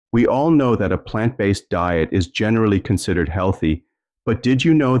We all know that a plant-based diet is generally considered healthy, but did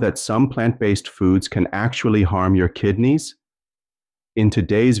you know that some plant-based foods can actually harm your kidneys? In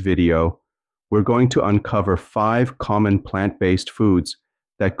today's video, we're going to uncover 5 common plant-based foods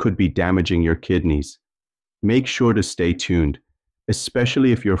that could be damaging your kidneys. Make sure to stay tuned,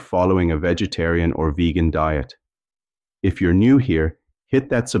 especially if you're following a vegetarian or vegan diet. If you're new here, hit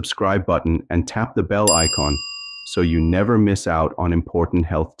that subscribe button and tap the bell icon so you never miss out on important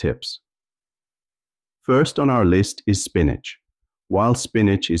health tips. First on our list is spinach. While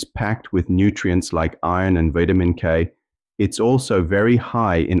spinach is packed with nutrients like iron and vitamin K, it's also very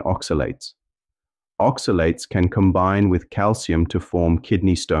high in oxalates. Oxalates can combine with calcium to form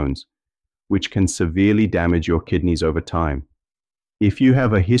kidney stones, which can severely damage your kidneys over time. If you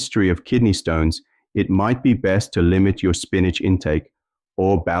have a history of kidney stones, it might be best to limit your spinach intake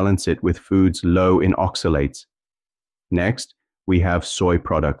or balance it with foods low in oxalates. Next, we have soy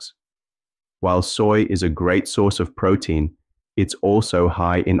products. While soy is a great source of protein, it's also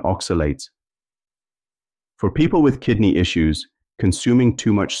high in oxalates. For people with kidney issues, consuming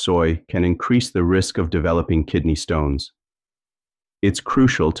too much soy can increase the risk of developing kidney stones. It's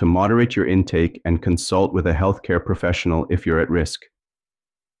crucial to moderate your intake and consult with a healthcare professional if you're at risk.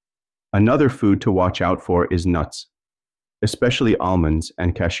 Another food to watch out for is nuts, especially almonds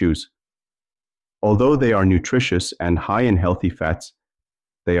and cashews. Although they are nutritious and high in healthy fats,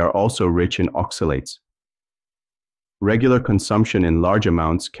 they are also rich in oxalates. Regular consumption in large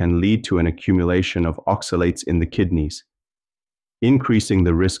amounts can lead to an accumulation of oxalates in the kidneys, increasing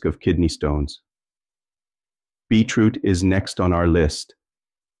the risk of kidney stones. Beetroot is next on our list.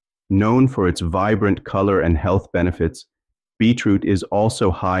 Known for its vibrant color and health benefits, beetroot is also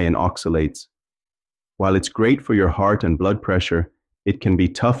high in oxalates. While it's great for your heart and blood pressure, it can be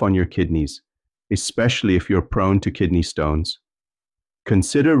tough on your kidneys, especially if you're prone to kidney stones.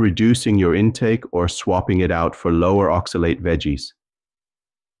 Consider reducing your intake or swapping it out for lower oxalate veggies.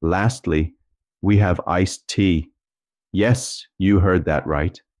 Lastly, we have iced tea. Yes, you heard that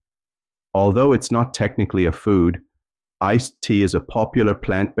right. Although it's not technically a food, iced tea is a popular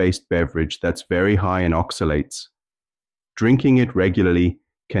plant-based beverage that's very high in oxalates. Drinking it regularly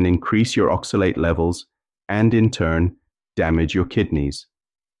can increase your oxalate levels and, in turn, damage your kidneys.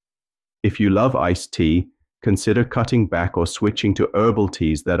 If you love iced tea, consider cutting back or switching to herbal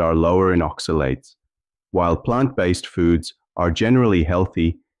teas that are lower in oxalates. While plant-based foods are generally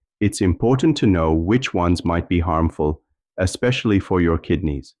healthy, it's important to know which ones might be harmful, especially for your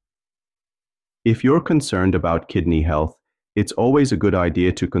kidneys. If you're concerned about kidney health, it's always a good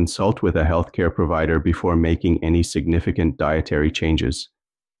idea to consult with a healthcare provider before making any significant dietary changes.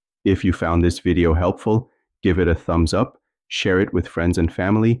 If you found this video helpful, give it a thumbs up, share it with friends and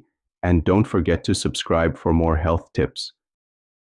family, and don't forget to subscribe for more health tips.